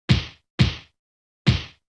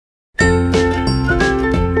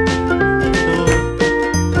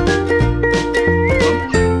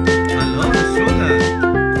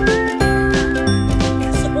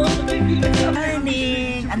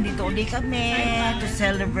to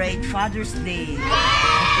celebrate Father's Day.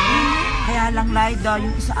 Okay? Kaya lang, Lyda,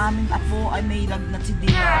 yung isa aming apo ay may lagnat si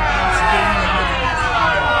Dina. Si Dina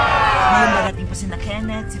ngayon darating po sina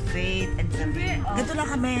Kenneth, si Faith, and si Dina. Ganito lang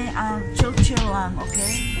kami, chill lang,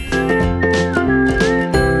 okay?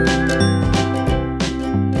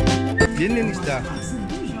 Yun yung isda.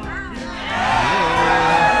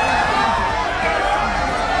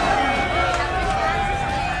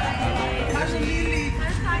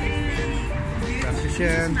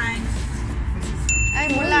 Ay,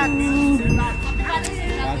 mulat.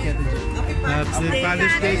 Happy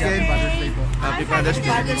Father's Day again. Happy Father's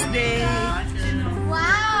Day.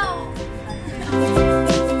 Wow!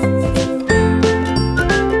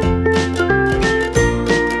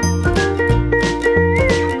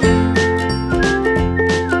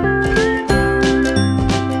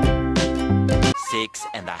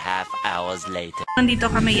 Later. Nandito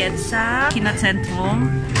kami yet sa Kinacentrum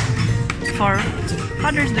for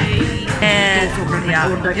Father's Day. And yeah,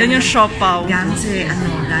 yun yung siopaw. Ganse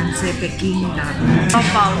Peking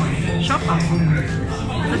Siopaw. Sa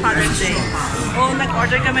Father's Day. Oh,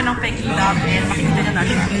 nag-order kami ng Peking Dab and makikita na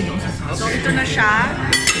natin. So, ito na siya.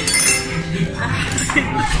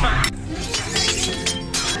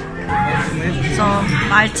 So,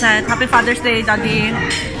 Mahlzeit. Happy Father's Day, Daddy.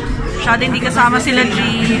 Siya din, hindi kasama sila G.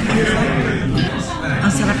 Ang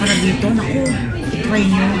sarap pala dito. Naku, try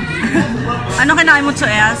nyo. Ano kinain mo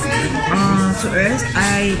zuerst? Zuerst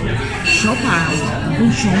ay siopaw. Yung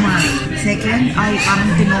siomai. Second ay parang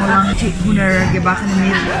tinolang chickbuner. Diba ka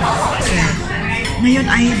na ngayon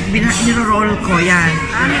ay niro-roll ko. Yan.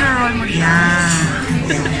 Niro-roll mo siya.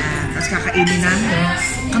 Yan. Tapos kakainin namin.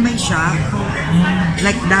 Kamay siya.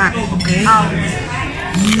 Like that. Okay?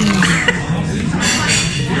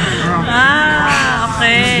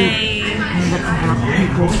 Okay.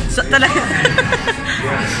 So, talaga.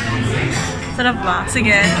 Sarap ba?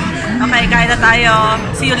 Sige. Okay, kain na tayo.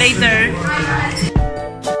 See you later.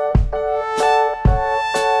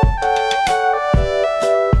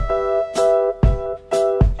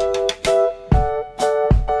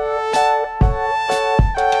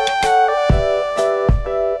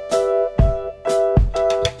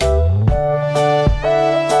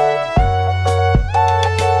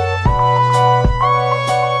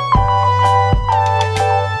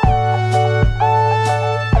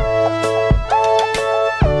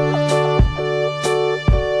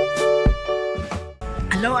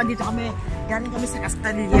 Andito kami, galing kami sa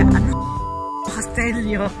Castello.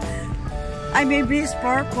 Ay, may beef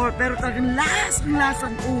purple, pero talagang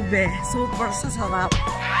lasang ube. Super sasarap.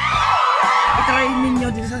 I-try ninyo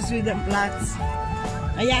dito sa Schwedenplatz.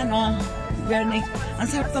 Ayan, Vienna. Ang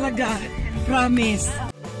sarap talaga. Promise.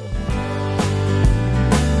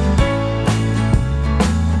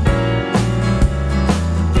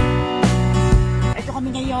 Ito kami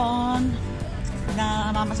ngayon.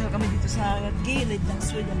 Mamamasal kami dito sa gilid ng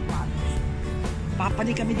Schwedenplatz.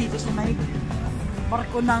 Papali kami dito sa may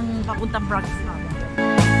barko ng papuntang Bratislava.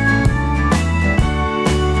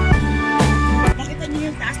 Nakita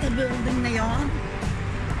niyo yung taas na building na yon?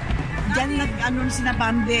 Diyan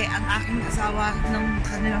sinabambe ang aking asawa ng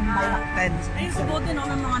kanilang malakten. Ayun, subutin ako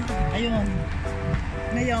ng mga ayun.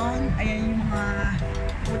 Ngayon, ayan yung mga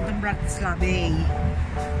papuntang Bratislava.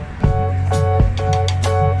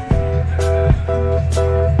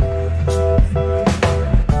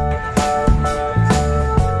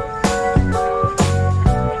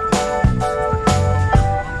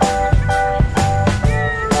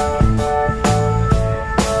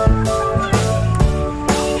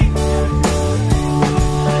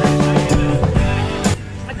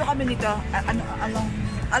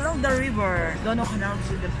 Along the river, doon ako na sa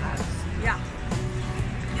Schwedenplatz. Yeah.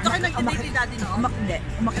 Dito kayo nag-date ni Daddy, no?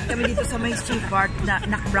 Umakit kami dito sa may street park na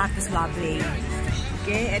Bratislava.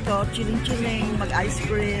 Okay, ito, chilling, mag-ice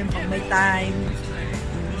cream, pag may time.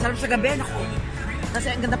 Sarap sa gabi, naku. Kasi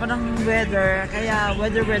ang ganda pa ng weather, kaya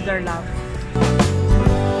weather lang.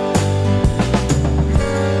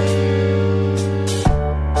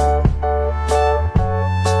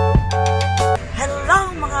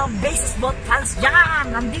 Baseball fans dyan!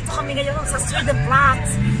 Nandito kami ngayon sa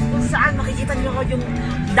Schwedenplatz kung saan makikita nyo yung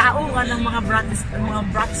daungan ng mga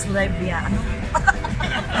Bratislava.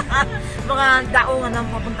 Mga daungan ng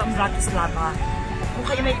papuntang Bratislava. Kung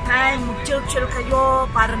kayo may time, mag-chill kayo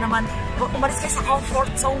para naman umalis kayo sa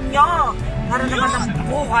comfort zone nyo para naman ang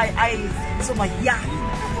buhay ay sumaya.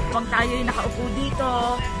 Kung tayo yung nakaupo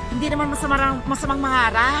dito, hindi naman masamang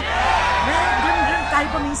mangarap. Ganun tayo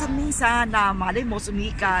paminsan-minsan na malay mo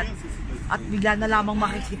sumikat at bigla na lamang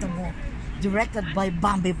makikita mo directed by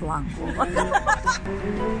Bambi Blanco.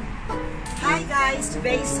 Hi guys,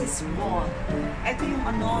 Basis Wall. Ito yung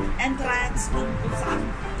entrance ng kung saan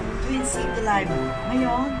Twin City Live.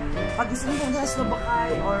 Ngayon, pag gusto nyo sa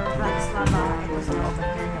Slovakay or Bratislava, ito sa loob ng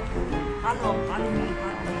Vienna. Follow me.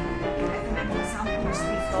 Ito may mga samples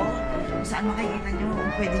dito kung saan makikita nyo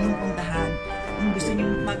kung pwede nyo puntahan. Kung gusto nyo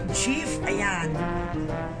mag-shift, ayan.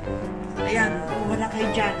 Ayan, kung wala kayo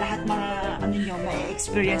dyan, lahat mga may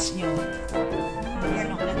experience nyo. Ayan,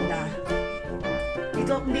 ang ganda.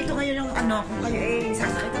 Dito kayo yung kung kayo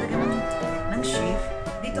sasakay talaga ng shift,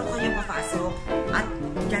 dito kayo papasok at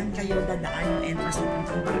dyan kayo dadaan yung entrance ng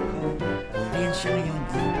puntang barko. Ayan siya ngayon.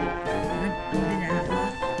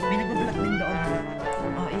 May nagbablak din doon.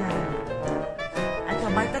 O, ayan. Ito,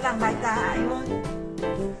 baita lang, ayun.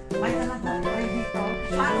 Baita lang po, dito.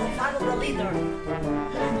 Follow the leader.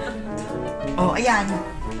 O, ayan.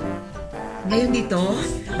 Ngayon dito,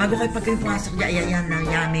 bago kayo pag kayo pumasok dyan,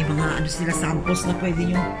 ayan, may mga sila samples na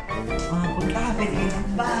pwede nyo punta, pwede kayo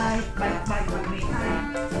mag-bike, may time.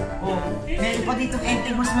 O, meron pa dito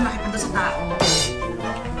entry, mas malaki pa doon sa tao.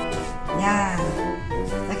 Yan.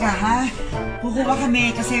 Teka ha, kukuha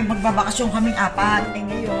kami kasi magbabakasyon kaming 4.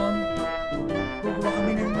 Ngayon, kukuha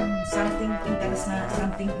kami ng something interest na,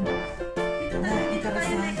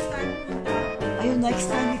 ayun, next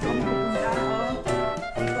time dito kami pupunta.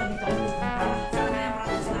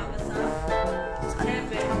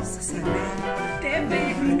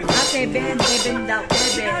 Teben daw.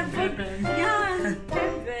 Yan.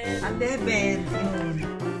 Teben.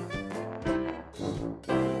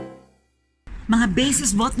 Mga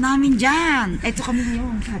basis boat namin dyan. Ito kami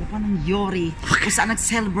ngayon. Sa harapan ng Yori. Kung saan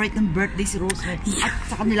nag-celebrate ng birthday si Rosemary. At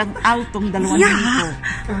sa kanilang outong 2 minuto.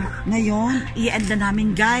 Ngayon, i-end na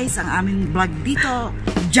namin guys ang aming vlog dito.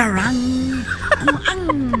 Jarang! Kung ang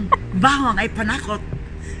bawang ay panakot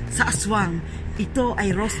sa aswang, ito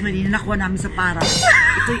ay Rosemary na nakuha namin sa parang.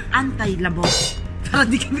 Ito'y anti-labok. Para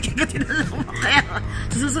di kami kagatin ng labok. Kaya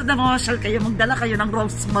susunod na mga kayo, magdala kayo ng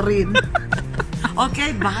Rosemary.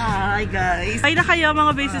 Okay, bye guys. Bye na kayo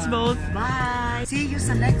mga basis boat. Bye. See you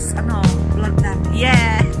sa next vlog namin.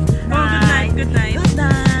 Yeah. Oh, good night. Good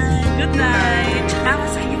night.